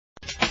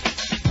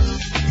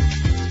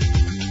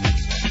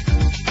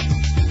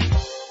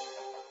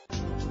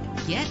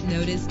not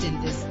noticed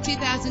in this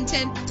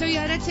 2010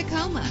 Toyota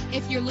Tacoma.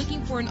 If you're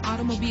looking for an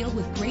automobile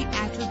with great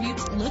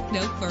attributes, look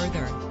no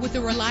further. With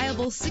a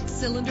reliable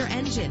 6-cylinder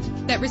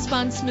engine that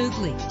responds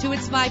smoothly to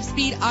its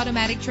 5-speed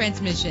automatic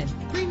transmission,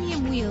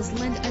 premium wheels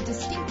lend a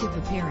distinctive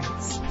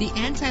appearance. The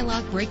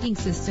anti-lock braking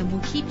system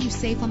will keep you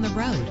safe on the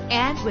road.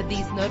 And with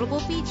these notable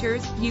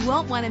features, you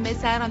won't want to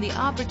miss out on the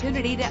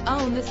opportunity to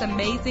own this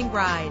amazing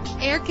ride.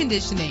 Air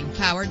conditioning,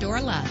 power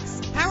door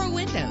locks, power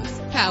windows,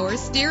 power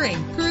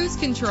steering, cruise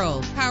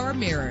control, power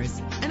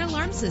mirrors, an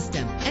alarm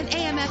system, an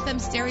AM/FM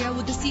stereo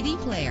with a CD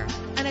player,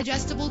 an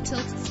adjustable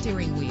tilt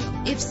steering wheel.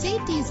 If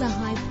safety is a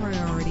high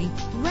priority,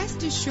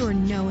 rest assured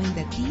knowing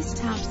that these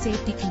top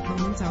safety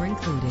components are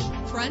included: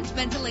 front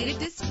ventilated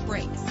disc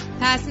brakes,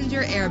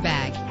 passenger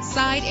airbag,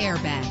 side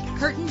airbag,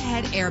 curtain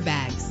head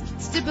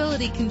airbags,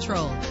 stability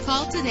control.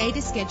 Call today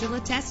to schedule a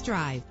test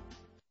drive.